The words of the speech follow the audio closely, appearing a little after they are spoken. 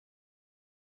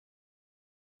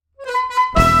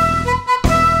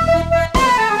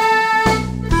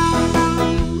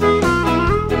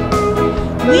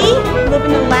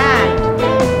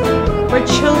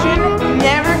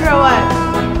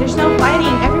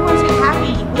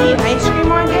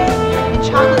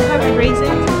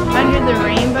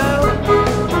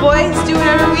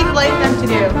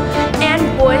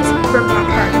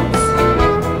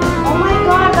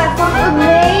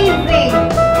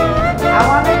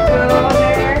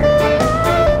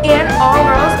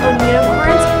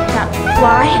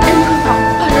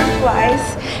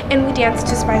dance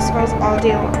to Spice Girls all day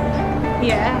long.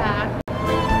 Yeah.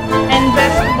 And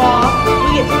best of all,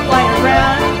 we get to fly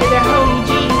around to the Holy G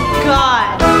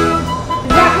God. Is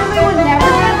that really what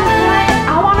Neverland is like?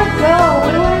 I want to go.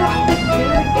 What do I have to do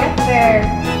to get there?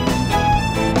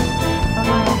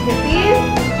 Hippies?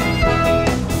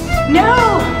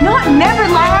 No, not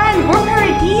Neverland. We're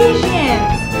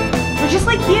Paradisians. We're just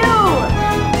like you.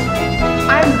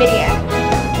 I'm Vivian.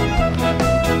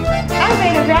 I'm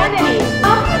Veda Vanity.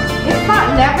 It's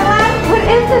not Neverland? What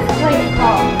is this place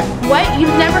called? What?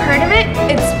 You've never heard of it?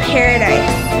 It's paradise.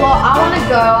 Well, I want to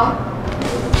go.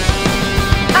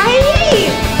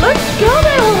 Aye, let's go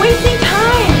then. We're wasting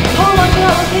time. Hold on to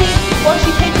Hello Kitty while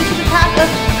she takes you to the path of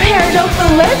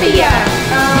Paradise-Olivia.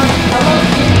 Hello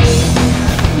Kitty.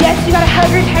 Yes, you gotta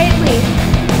hug her tightly.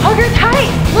 Hug her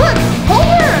tight. Look, hold